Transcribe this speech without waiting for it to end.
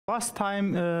Last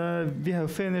time we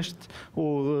have finished,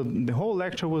 or the whole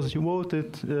lecture was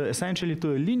devoted essentially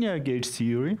to a linear gauge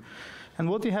theory. And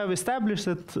what we have established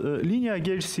that linear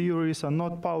gauge theories are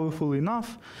not powerful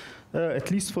enough,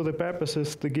 at least for the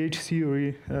purposes the gauge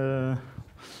theory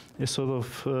is sort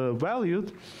of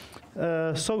valued.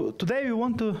 So today we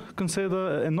want to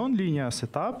consider a nonlinear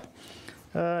setup,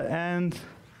 and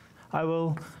I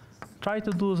will try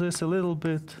to do this a little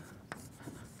bit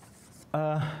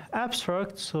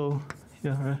abstract. So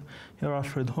here are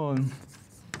Fredholm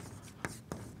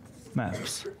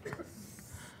maps.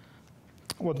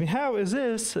 What we have is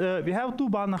this. We have two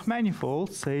Banach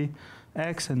manifolds, say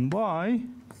X and Y.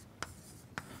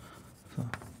 So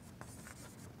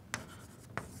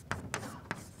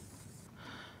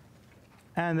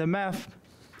and the map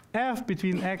F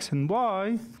between X and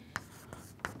Y,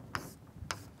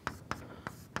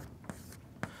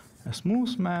 a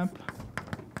smooth map,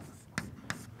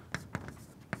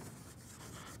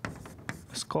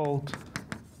 is called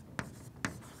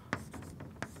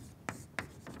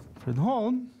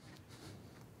Fredholm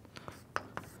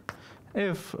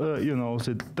if you know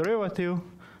the derivative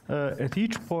at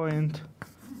each point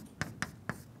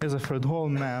is a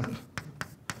Fredholm map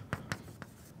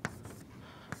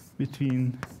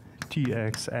between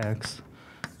Txx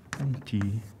and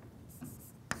Ty.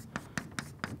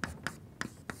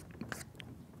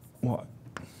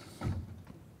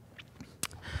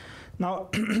 Now,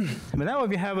 whenever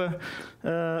we have a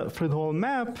Fredholm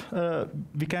map,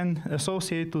 we can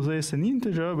associate to this an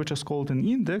integer, which is called an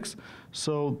index.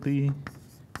 So the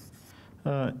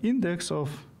index of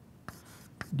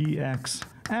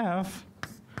dxf,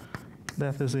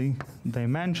 that is a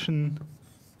dimension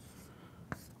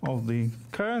of the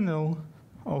kernel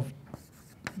of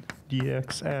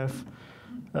dxf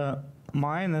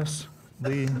minus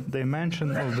the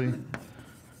dimension of the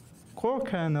core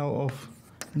kernel of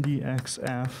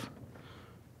dxf.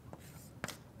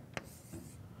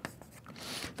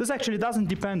 This actually doesn't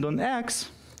depend on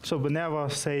x, so whenever,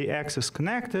 say, x is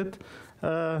connected,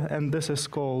 and this is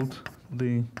called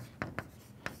the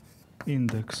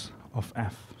index of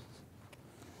f.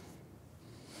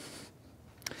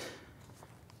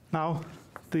 Now,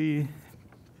 the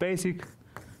basic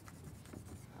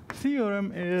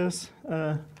theorem is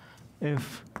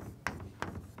if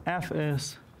f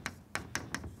is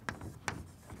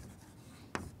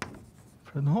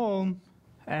Fredholm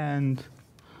and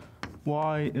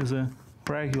y is a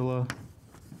regular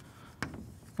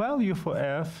value for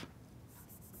f,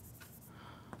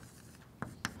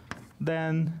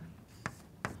 then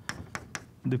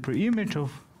the preimage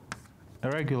of a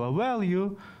regular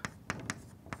value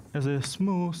is a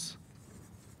smooth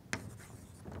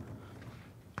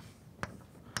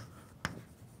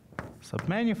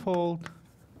submanifold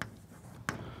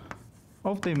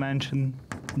of dimension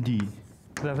d.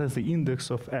 That is the index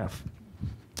of f.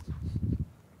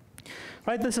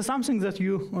 Right, this is something that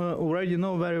you already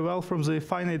know very well from the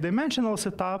finite dimensional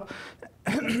setup.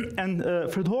 And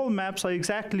Fredholm maps are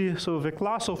exactly sort of a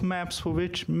class of maps for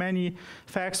which many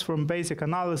facts from basic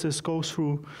analysis go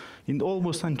through in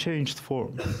almost unchanged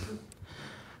form.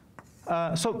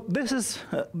 So this is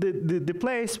the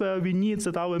place where we need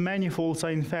that our manifolds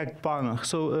are in fact Banach.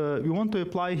 So we want to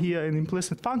apply here an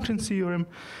implicit function theorem,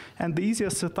 and the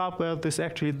easiest setup where this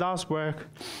actually does work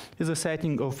is a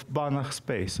setting of Banach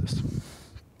spaces,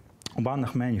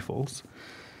 Banach manifolds.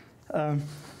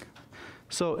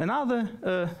 So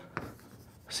another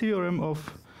theorem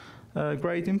of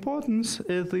great importance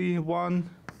is the one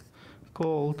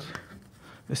called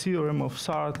the theorem of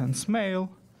Sard and Smale.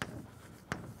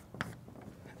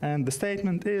 And the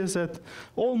statement is that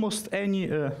almost any,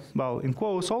 well, in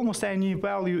quotes, almost any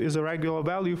value is a regular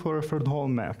value for a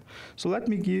Fredholm map. So let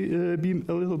me be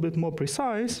a little bit more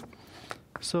precise.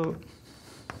 So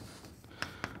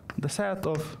the set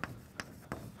of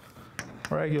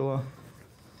regular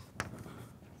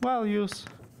values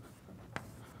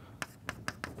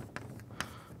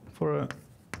for a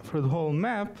Fredholm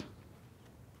map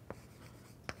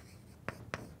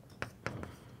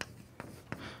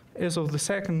is of the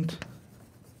second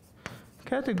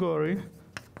category.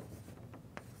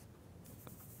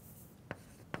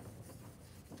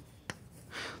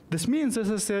 This means this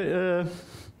is a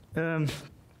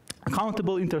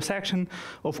countable intersection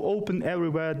of open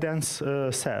everywhere dense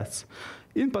sets.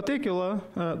 In particular,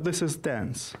 this is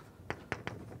dense.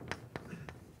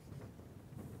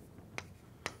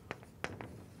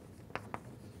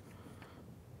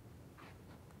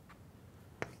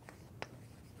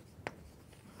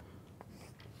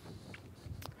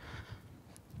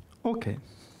 Okay,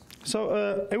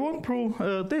 so I won't prove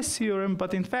this theorem,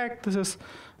 but in fact this is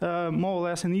more or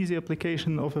less an easy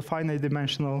application of a finite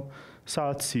dimensional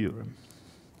Sartre theorem.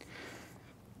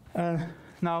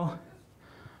 Now,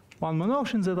 one more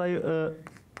notion that I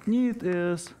need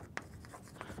is,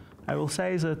 I will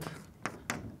say that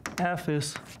F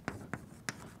is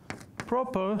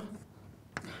proper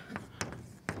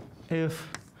if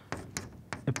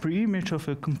a preimage of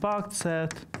a compact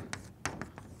set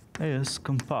is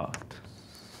compact.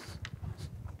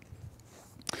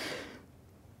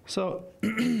 So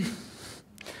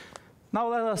now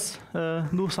let us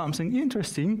do something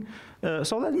interesting.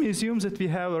 So let me assume that we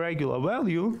have a regular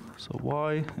value. So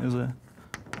y is a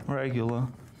regular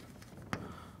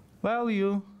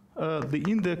value. The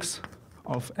index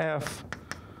of f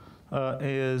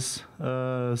is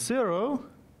 0.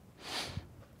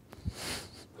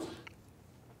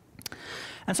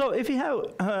 And so if we have,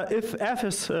 if f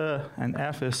is, and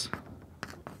f is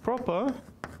proper,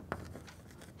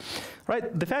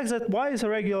 right, the fact that y is a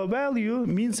regular value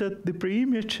means that the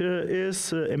preimage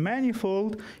is a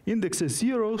manifold, index is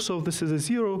 0, so this is a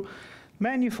 0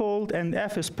 manifold, and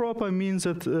f is proper means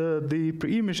that the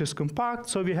preimage is compact,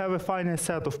 so we have a finite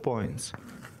set of points.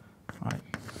 Right.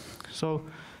 So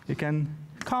you can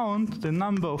count the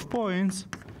number of points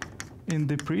in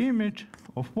the preimage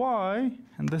of y,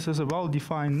 and this is a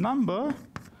well-defined number,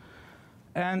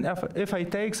 and if I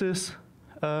take this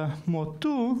mod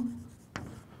 2,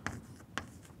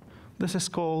 this is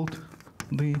called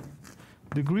the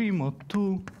degree mod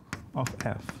 2 of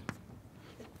f.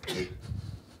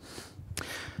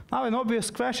 Now an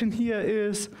obvious question here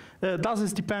is, does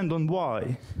this depend on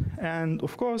y? And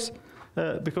of course,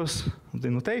 because the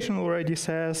notation already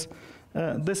says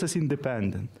this is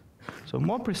independent. So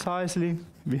more precisely,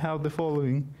 we have the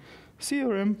following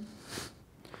theorem.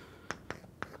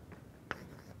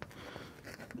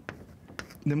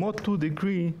 The mod 2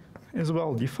 degree is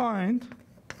well defined.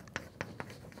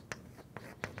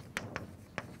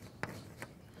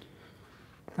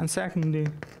 And secondly,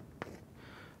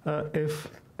 if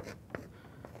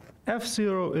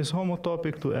f0 is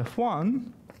homotopic to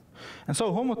f1, and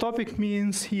so homotopic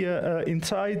means here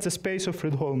inside the space of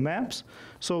Fredholm maps.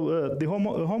 So the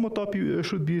homotopy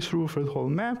should be through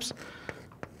Fredholm maps.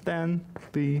 Then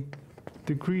the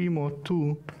degree mod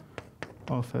 2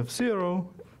 of f0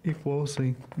 equals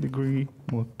the degree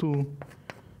mod 2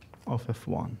 of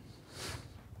f1.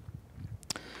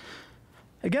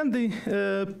 Again,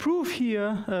 the proof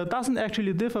here doesn't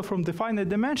actually differ from the finite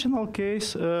dimensional case,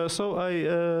 so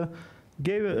I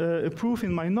gave a proof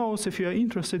in my notes. If you are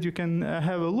interested, you can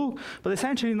have a look. But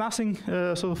essentially nothing,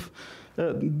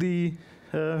 the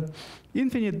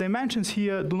infinite dimensions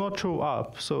here do not show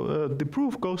up. So the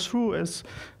proof goes through as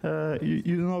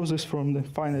you know this from the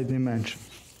finite dimension.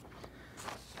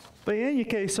 But in any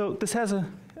case, so this has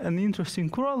an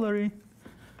interesting corollary.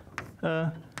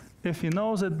 If you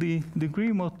know that the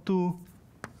degree mod 2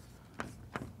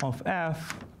 of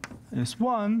f is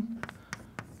 1,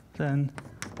 then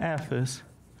f is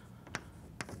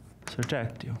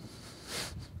surjective.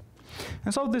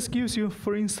 And so this gives you,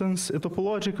 for instance, a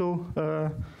topological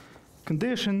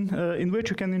condition in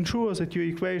which you can ensure that your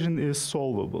equation is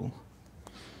solvable.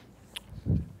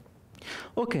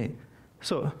 Okay,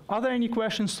 so are there any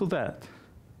questions to that?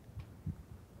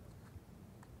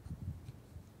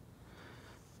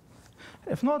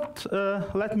 If not,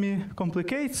 let me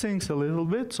complicate things a little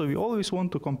bit. So we always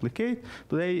want to complicate.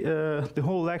 Today, the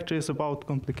whole lecture is about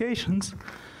complications.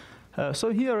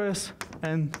 So here is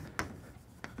an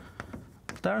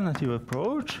alternative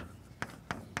approach.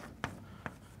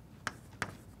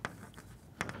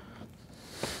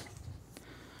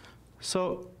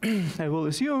 So I will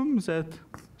assume that,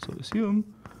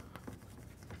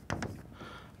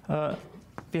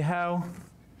 we have,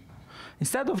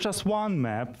 instead of just one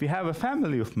map, we have a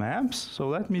family of maps. So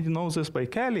let me denote this by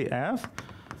Kelly F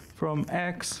from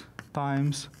X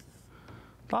times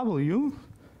W.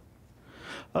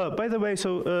 By the way,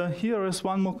 so here is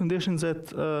one more condition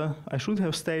that I should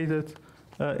have stated,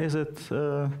 is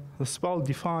that it's well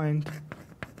defined,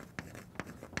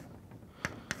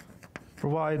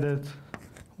 provided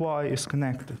y is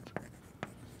connected.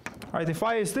 All right, if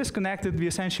y is disconnected, we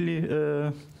essentially,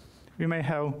 we may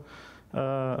have,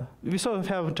 we sort of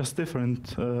have just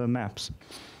different maps.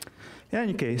 In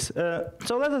any case,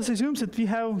 so let us assume that we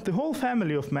have the whole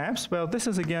family of maps. Well, this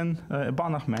is again a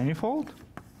Banach manifold.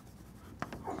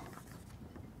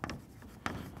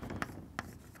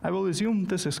 I will assume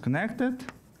this is connected.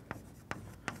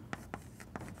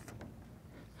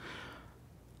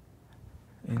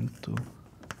 Into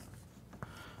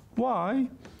y,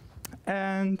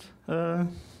 and I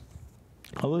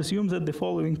will assume that the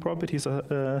following properties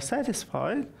are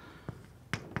satisfied.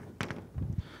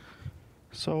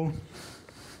 So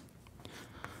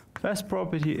first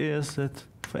property is that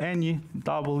for any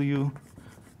W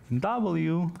in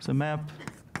W, the map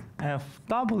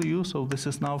FW, so this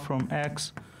is now from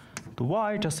X to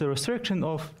Y, just a restriction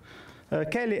of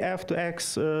Kelly F to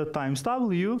X times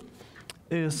W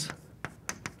is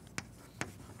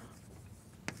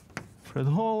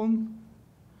Fredholm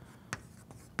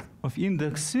of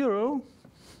index 0.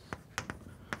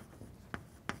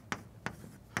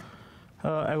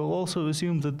 I will also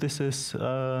assume that this is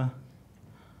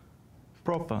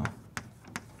proper.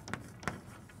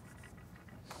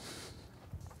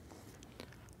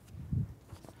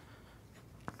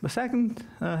 The second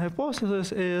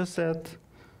hypothesis is that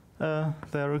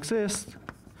there exists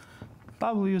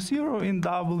W0 in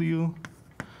W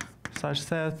such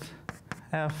that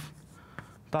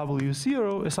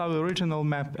FW0 is our original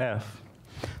map F.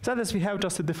 So that is, we have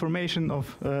just a deformation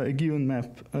of a given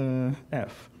map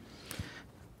F.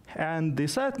 And the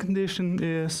third condition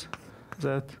is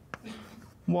that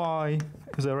Y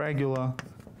is a regular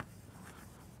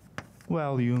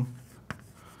value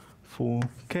for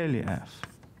Kelly F.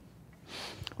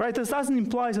 Right, this doesn't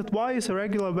imply that Y is a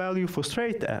regular value for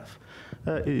straight F.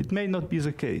 It may not be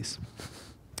the case.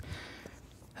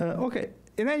 Okay,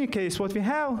 in any case, what we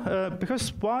have,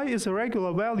 because Y is a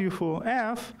regular value for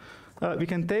F, we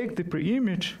can take the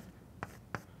preimage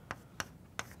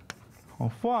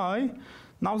of Y.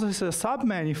 Now this is a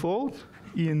submanifold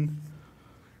in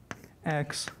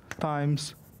X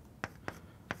times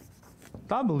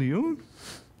W.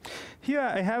 Here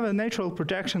I have a natural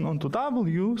projection onto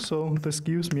W, so this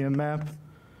gives me a map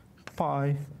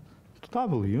pi to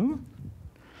W.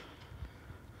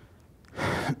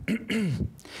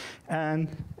 And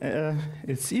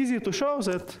it's easy to show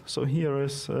that, so here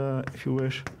is, if you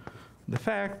wish, the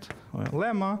fact, or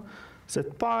lemma,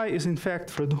 that pi is in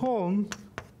fact Fredholm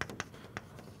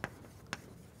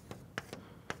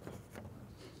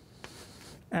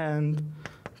and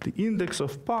the index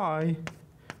of pi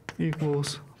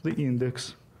equals the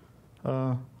index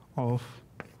of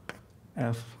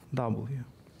FW.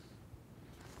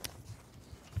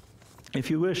 If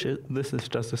you wish it, this is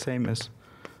just the same as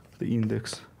the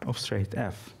index of straight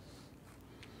F.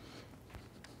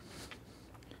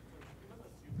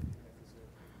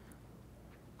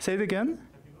 Say it again?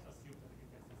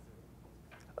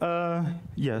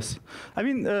 Yes. I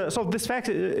mean, so this fact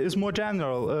is more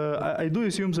general. I do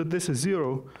assume that this is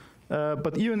 0,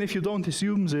 but even if you don't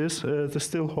assume this, this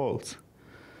still holds.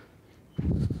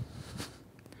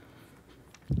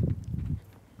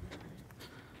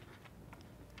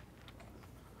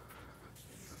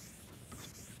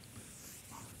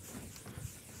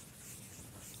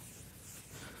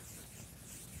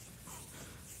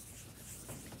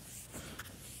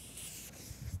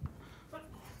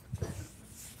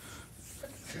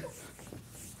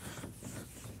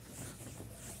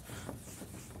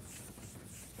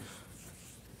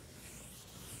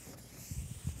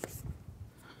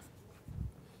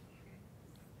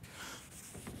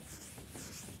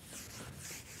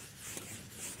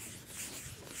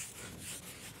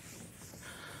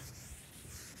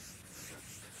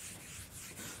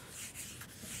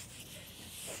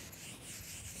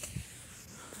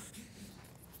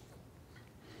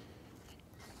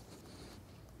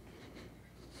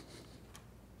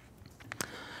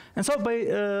 And so by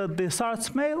the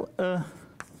Sartre-Smale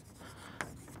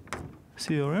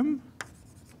theorem,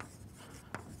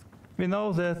 we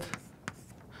know that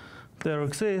there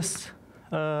exists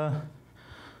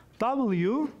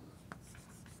W,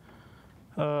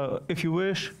 if you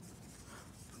wish,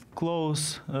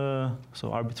 close,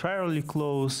 so arbitrarily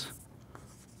close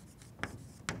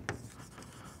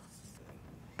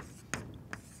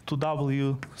to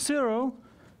W0,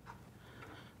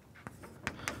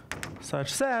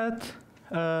 such that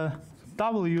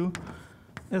W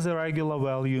is a regular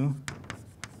value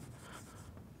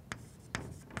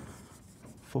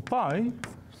for pi,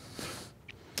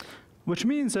 which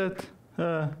means that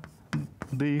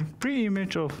the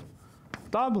preimage of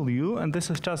W, and this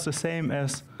is just the same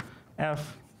as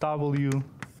Fw,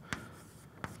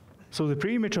 so the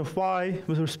preimage of Y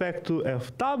with respect to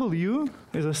Fw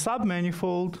is a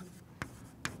submanifold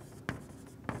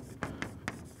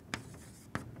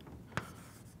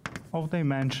of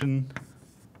dimension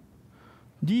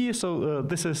D. So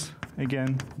this is,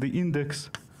 again, the index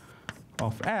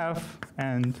of F,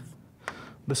 and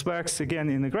this works, again,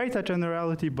 in a greater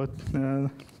generality, but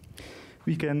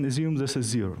we can assume this is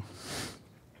 0.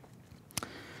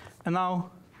 And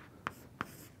now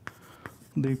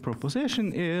the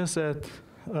proposition is that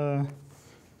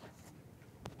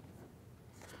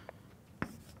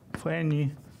for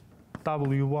any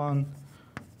W1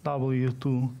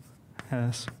 W2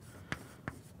 as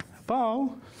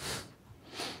above,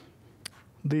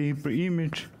 the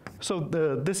preimage. So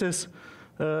this is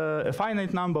a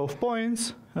finite number of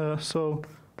points. So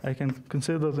I can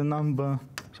consider the number.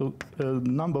 So the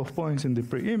number of points in the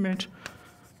preimage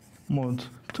mod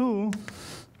 2.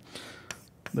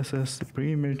 This is the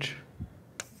preimage.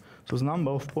 So the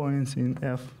number of points in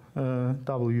f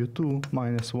w2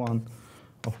 minus 1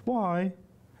 of y,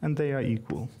 and they are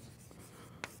equal.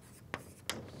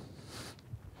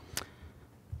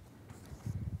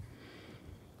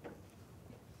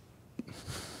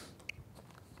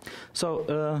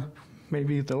 So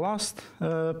maybe the last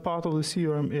part of the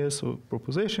theorem is a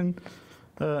proposition.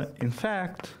 In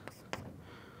fact,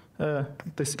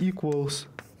 this equals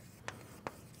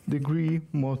degree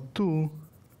mod 2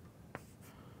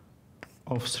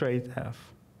 of straight f.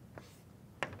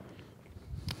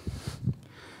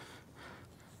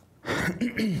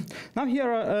 Now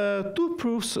here are two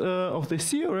proofs of the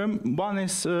theorem. One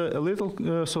is a little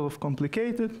sort of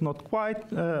complicated, not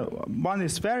quite. One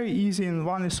is very easy and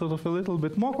one is sort of a little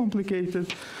bit more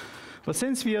complicated. But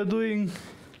since we are doing,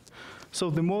 so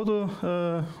the motto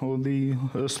or the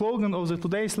slogan of the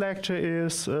today's lecture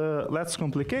is let's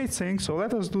complicate things. So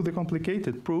let us do the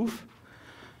complicated proof.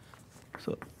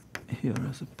 So here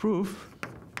is a proof.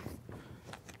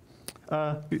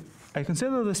 I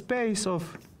consider the space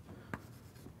of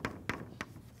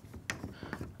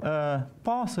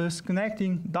passes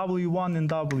connecting W1 and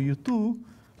W2.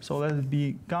 So let it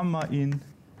be gamma in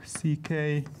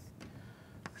CK,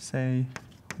 say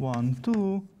 1,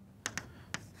 2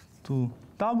 to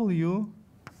W,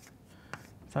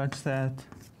 such that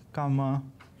gamma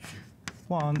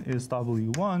 1 is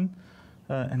W1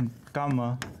 and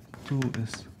gamma 2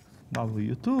 is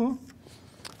W2.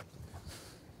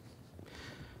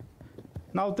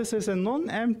 Now this is a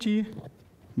non-empty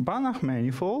Banach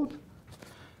manifold.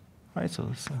 Right, so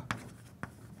it's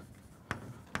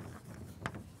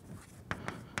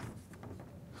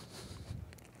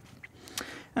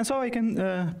and so I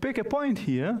can pick a point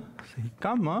here, say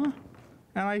gamma,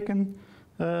 and I can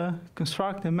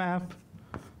construct a map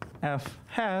f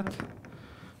hat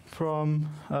from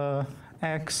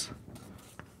x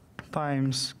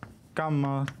times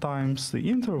gamma times the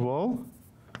interval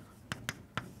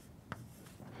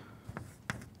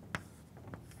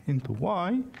into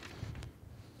y.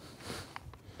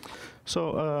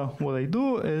 So what I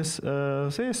do is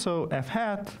this, so f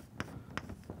hat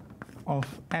of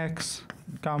x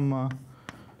gamma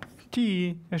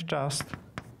t is just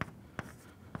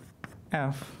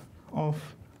f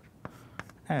of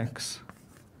x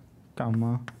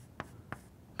gamma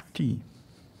t.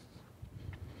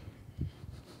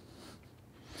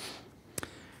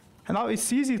 And now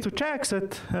it's easy to check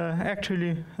that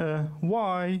actually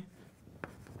y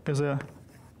is a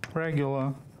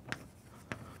regular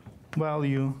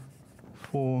value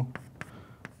for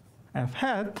f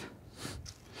hat.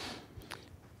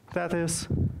 That is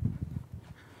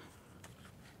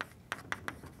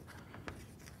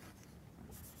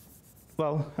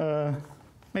well,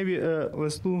 maybe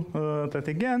let's do that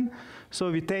again.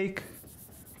 So we take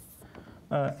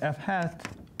f hat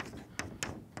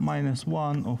minus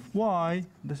 1 of y.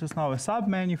 This is now a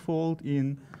submanifold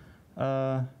in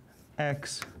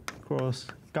x cross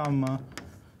gamma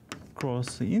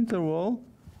cross the interval.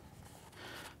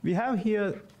 We have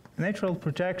here a natural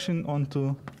projection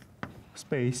onto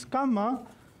space gamma,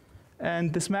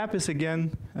 and this map is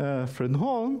again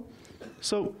Fredholm.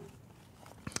 So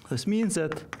this means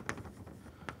that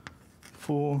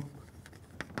for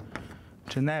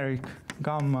generic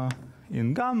gamma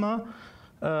in gamma,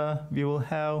 we will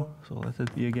have, so let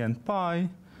it be again pi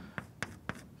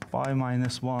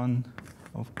minus 1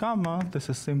 of gamma. This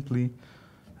is simply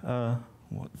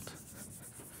what?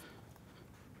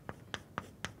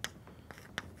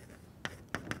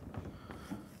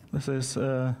 This is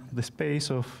the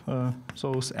space of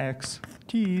those x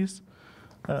t's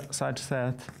such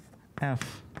that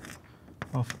f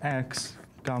of x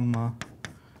gamma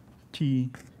t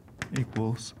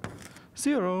equals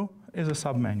 0 is a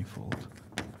submanifold.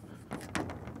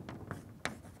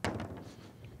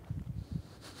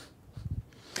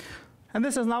 And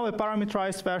this is now a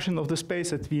parameterized version of the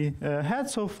space that we had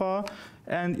so far.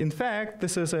 And in fact,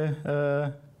 this is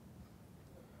a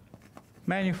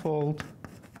manifold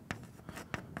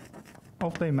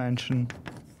of dimension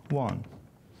 1.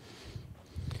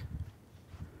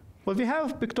 What we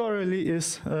have pictorially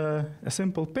is a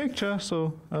simple picture.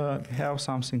 So we have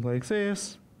something like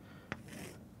this.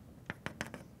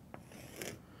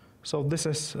 So this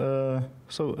is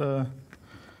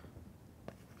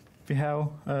we have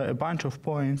a bunch of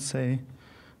points, say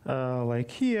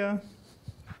like here,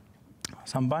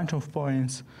 some bunch of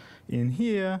points in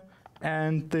here,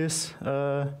 and this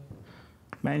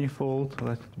manifold,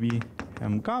 let it be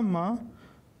M gamma,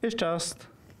 is just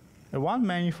a one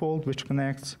manifold which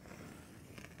connects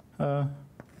the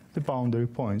boundary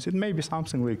points. It may be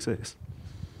something like this.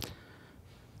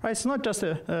 Right, it's not just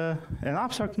an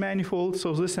abstract manifold,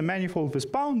 so this is a manifold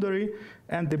with boundary,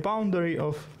 and the boundary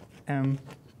of M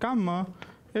gamma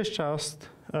is just,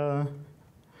 you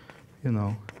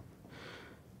know,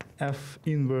 F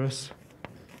inverse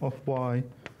of Y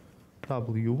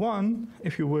W1,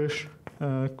 if you wish,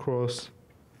 cross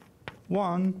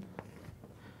 1,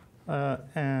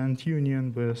 and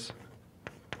union with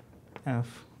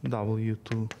F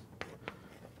W2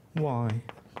 Y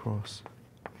cross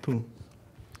 2.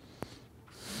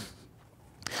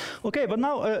 Okay, but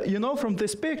now you know from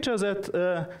this picture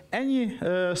that any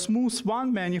smooth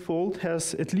one manifold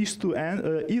has at least two ends,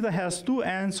 either has two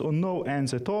ends or no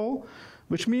ends at all,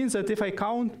 which means that if I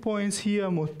count points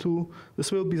here, mod 2,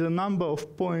 this will be the number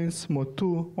of points, mod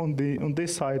 2, on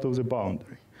this side of the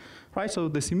boundary. Right, so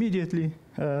this immediately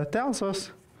tells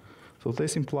us, so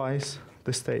this implies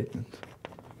the statement.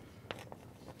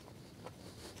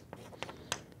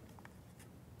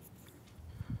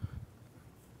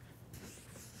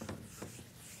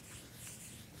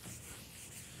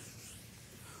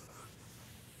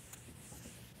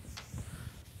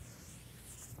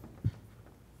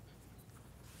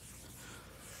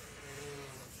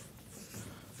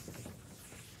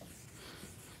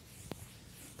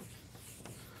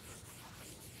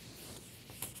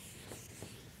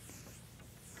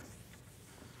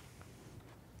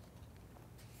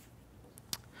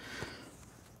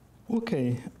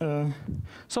 Okay,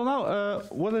 so now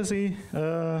what is the,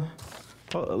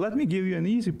 well, let me give you an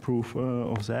easy proof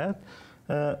of that.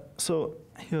 So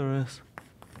here is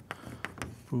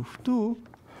proof 2.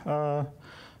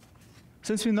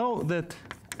 Since we know that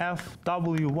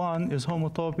FW1 is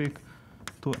homotopic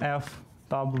to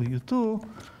FW2,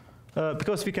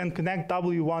 because we can connect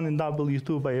W1 and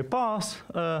W2 by a path,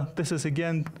 this is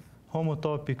again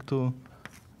homotopic to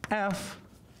F,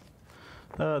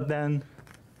 then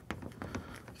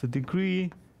the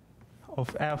degree of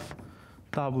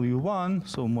FW1,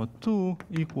 so mod 2,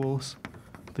 equals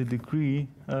the degree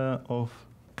of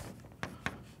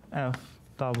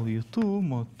FW2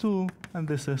 mod 2, and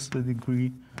this is the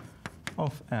degree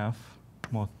of F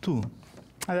mod 2.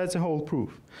 And that's the whole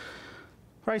proof.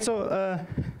 Right, so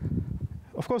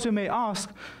of course you may ask,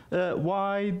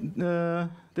 why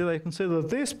did I consider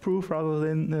this proof rather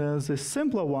than this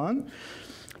simpler one?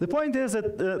 The point is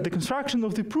that the construction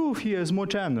of the proof here is more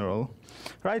general,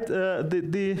 right?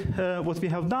 What we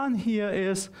have done here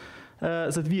is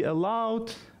that we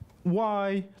allowed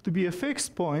y to be a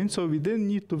fixed point, so we didn't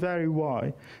need to vary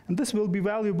y. And this will be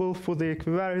valuable for the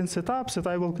equivariant setups that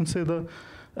I will consider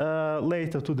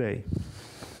later today.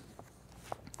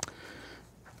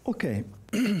 Okay,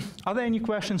 are there any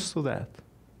questions to that?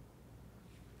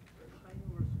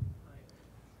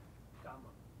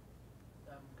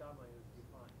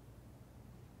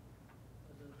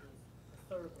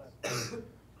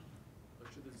 Or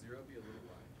should the 0 be a little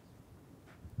wide?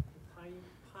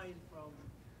 Pi from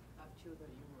up to the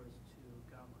inverse to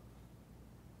gamma.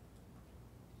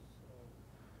 So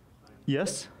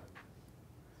Yes?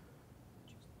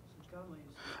 so gamma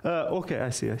is Okay, I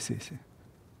see.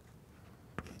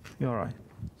 You're right.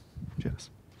 Yes.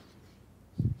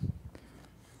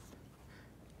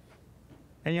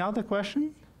 Any other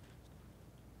question?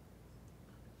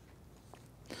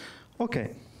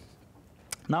 Okay.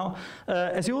 Now,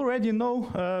 as you already know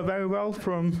very well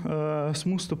from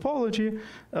smooth topology,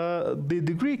 the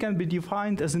degree can be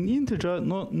defined as an integer,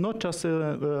 not just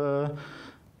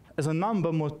as a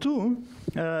number mod 2,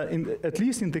 at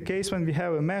least in the case when we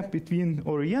have a map between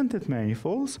oriented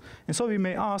manifolds. And so we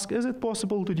may ask, is it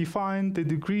possible to define the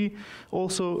degree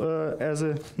also as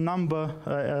a number,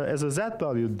 as a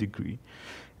z-valued degree?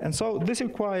 And so this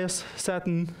requires a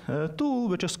certain tool,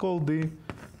 which is called the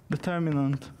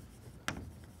determinant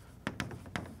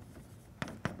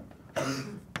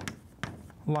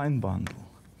line bundle.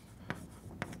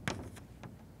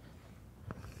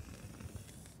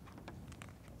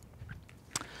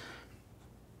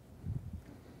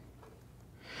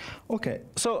 Okay,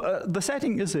 so the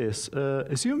setting is this.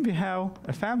 Assume we have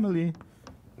a family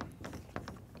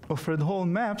of Fredholm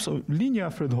maps, or linear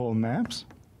Fredholm maps.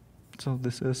 So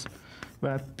this is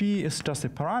where P is just a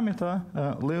parameter,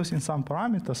 lives in some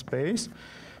parameter space.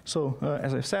 So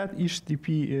as I said, each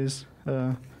dp is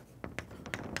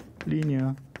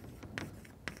linear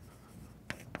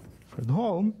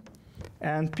Fredholm,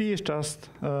 and P is just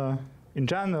in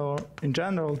general,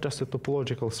 just a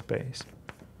topological space.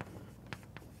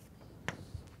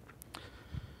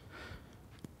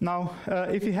 Now,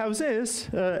 if we have this,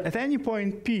 at any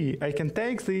point P, I can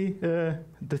take the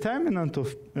determinant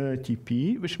of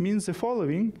Tp, which means the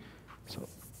following. So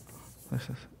this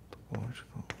is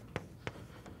topological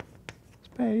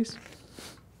space.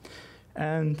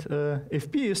 And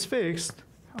if P is fixed,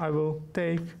 I will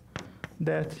take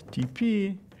that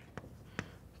Tp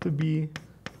to be,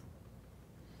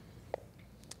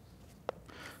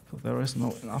 so there is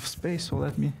no enough space, so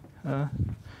let me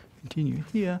continue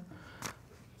here.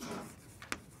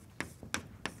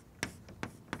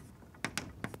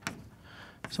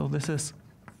 So this is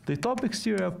the top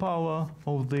exterior power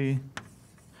of the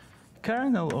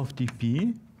kernel of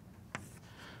Tp.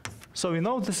 So we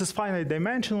know this is finite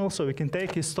dimensional, so we can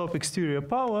take its top exterior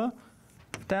power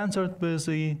tensored with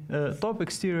the top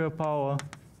exterior power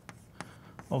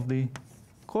of the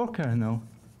core kernel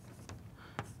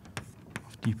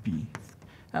of Tp.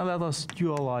 And let us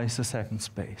dualize the second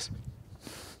space.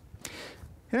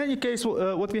 In any case,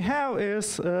 what we have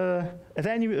is, at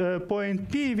any point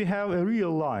P, we have a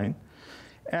real line.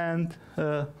 And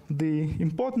the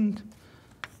important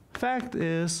fact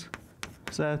is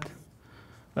that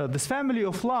this family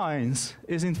of lines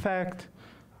is, in fact,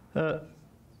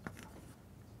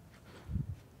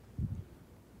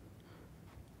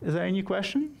 is there any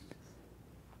question?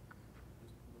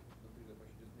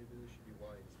 Maybe there should be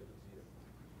y instead of 0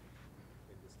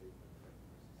 in the statement.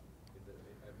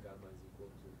 F gamma is equal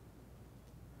to.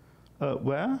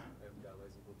 Where? F gamma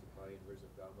is equal to pi inverse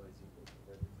of gamma is equal to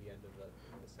then the end of that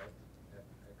set f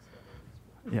x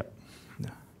gamma. Yep.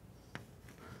 Yeah.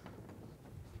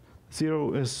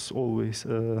 0 is always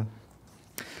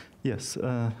yes.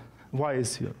 Y is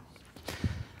 0.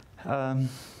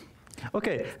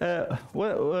 Okay,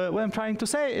 what I'm trying to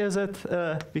say is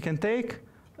that we can take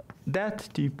that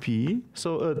Tp,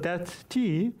 so that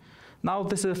T. Now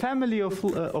this is a family of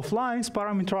lines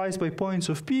parameterized by points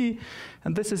of P,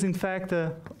 and this is in fact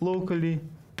a locally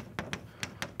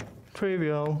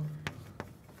trivial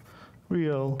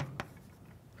real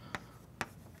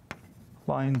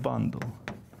line bundle.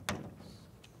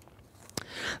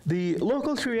 The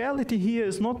local triviality here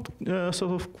is not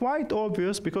sort of quite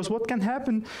obvious, because what can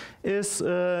happen is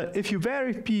if you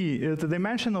vary P, the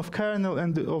dimension of kernel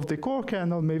and of the core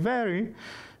kernel may vary,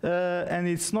 and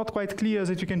it's not quite clear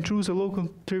that you can choose a local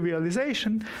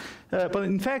trivialization, but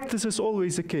in fact this is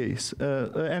always the case,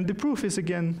 and the proof is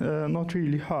again not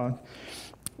really hard.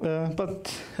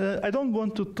 But I don't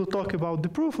want to talk about the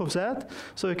proof of that,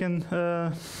 so you can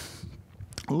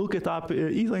look it up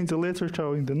either in the literature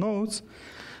or in the notes.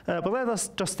 But let us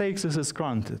just take this as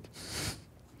granted.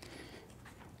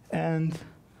 And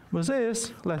with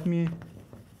this, let me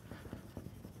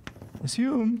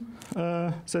assume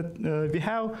that we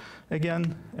have,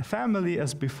 again, a family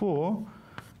as before,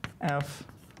 f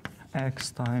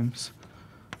x times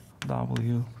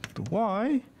w to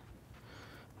y.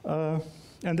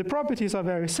 And the properties are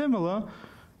very similar.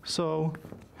 So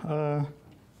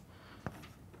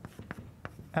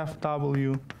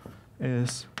fw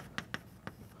is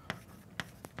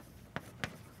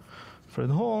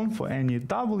Fredholm for any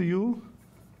w,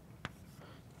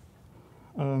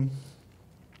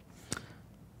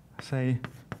 say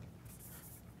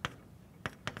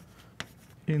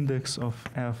index of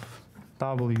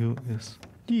fw is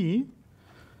d.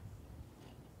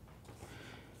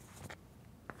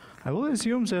 I will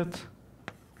assume that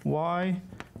y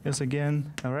is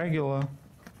again a regular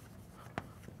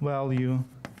value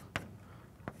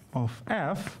of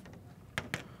f.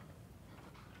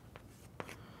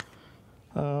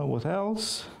 What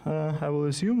else? I will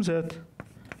assume that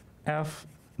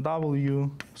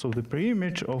fw, so the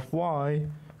preimage of y,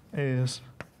 is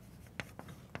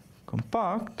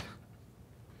compact,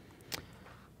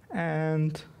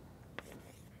 and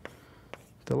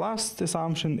the last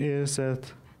assumption is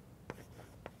that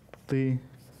the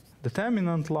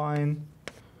determinant line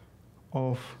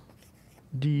of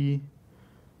d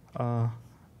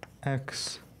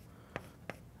x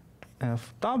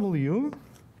fw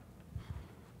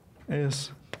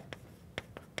is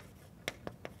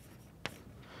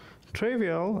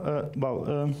trivial.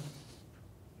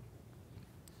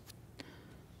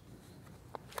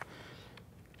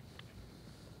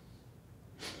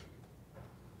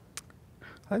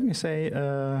 Let me say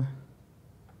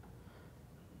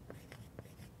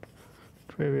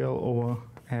trivial over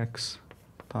x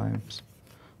times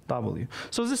W.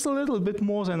 So this is a little bit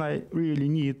more than I really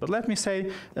need, but let me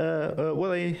say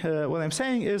what I'm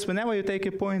saying is whenever you take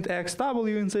a point x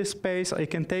w in this space, I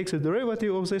can take the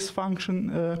derivative of this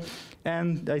function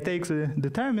and I take the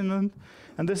determinant,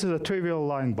 and this is a trivial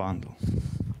line bundle. C, is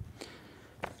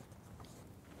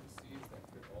that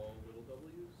for all little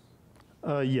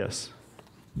w's? Yes.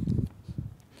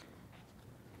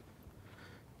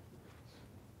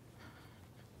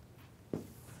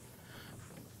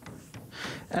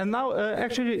 And now,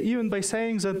 actually, even by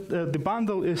saying that the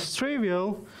bundle is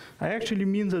trivial, I actually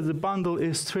mean that the bundle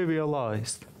is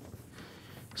trivialized.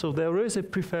 So there is a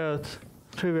preferred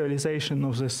trivialization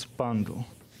of this bundle.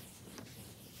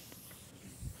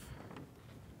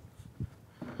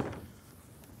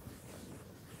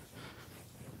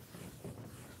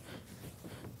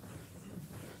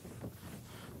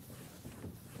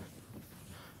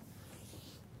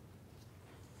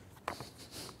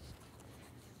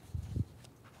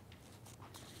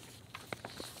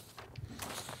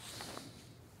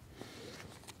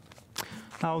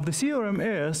 Now the theorem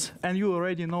is, and you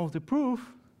already know the proof,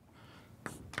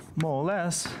 more or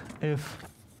less, if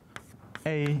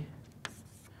A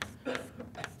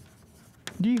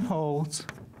D holds,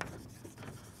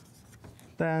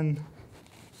 then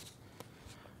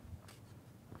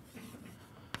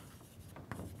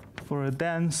for a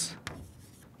dense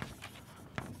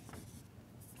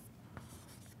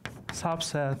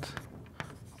subset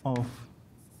of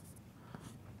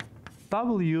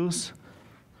W's,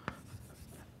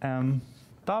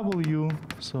 W,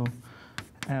 so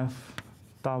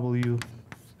FW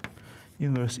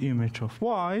inverse image of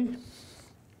Y,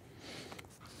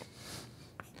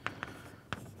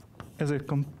 is a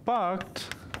compact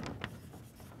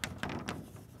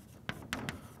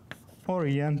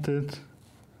oriented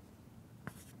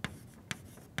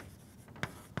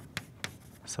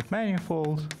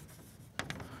submanifold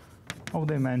of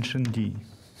dimension D.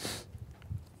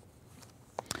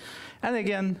 And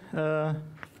again,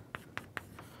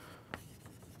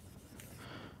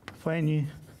 for any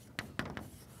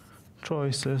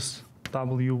choices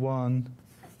W1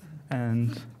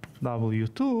 and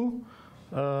W2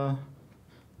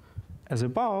 as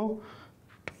above,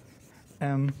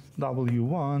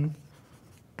 MW1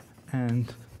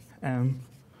 and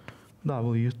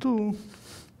MW2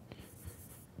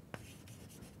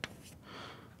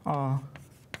 are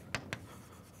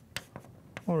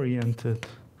oriented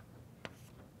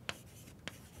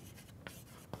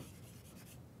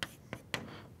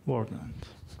Wordland.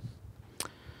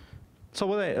 So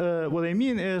what I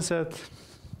mean is that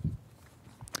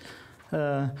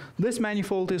this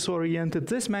manifold is oriented,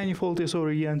 this manifold is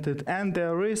oriented, and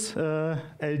there is a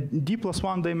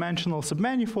D+1 dimensional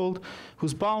submanifold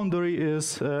whose boundary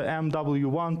is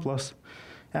MW1 plus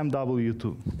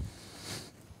MW2.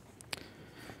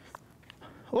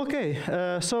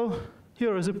 Okay, so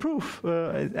here is a proof.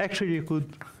 Actually, you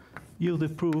could yield the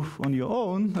proof on your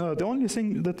own. The only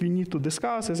thing that we need to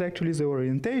discuss is actually the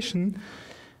orientation.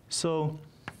 So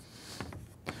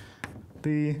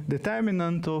the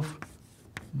determinant of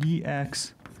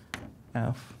dx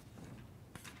f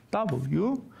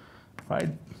w, right,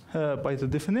 by the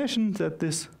definition that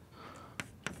this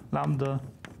lambda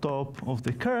top of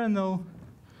the kernel,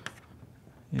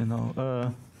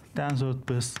 tensor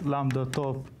with lambda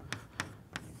top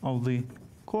of the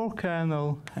core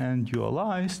kernel and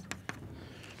dualized.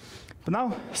 But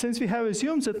now, since we have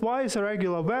assumed that y is a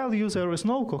regular value, there is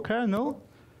no cokernel.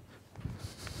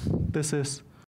 This is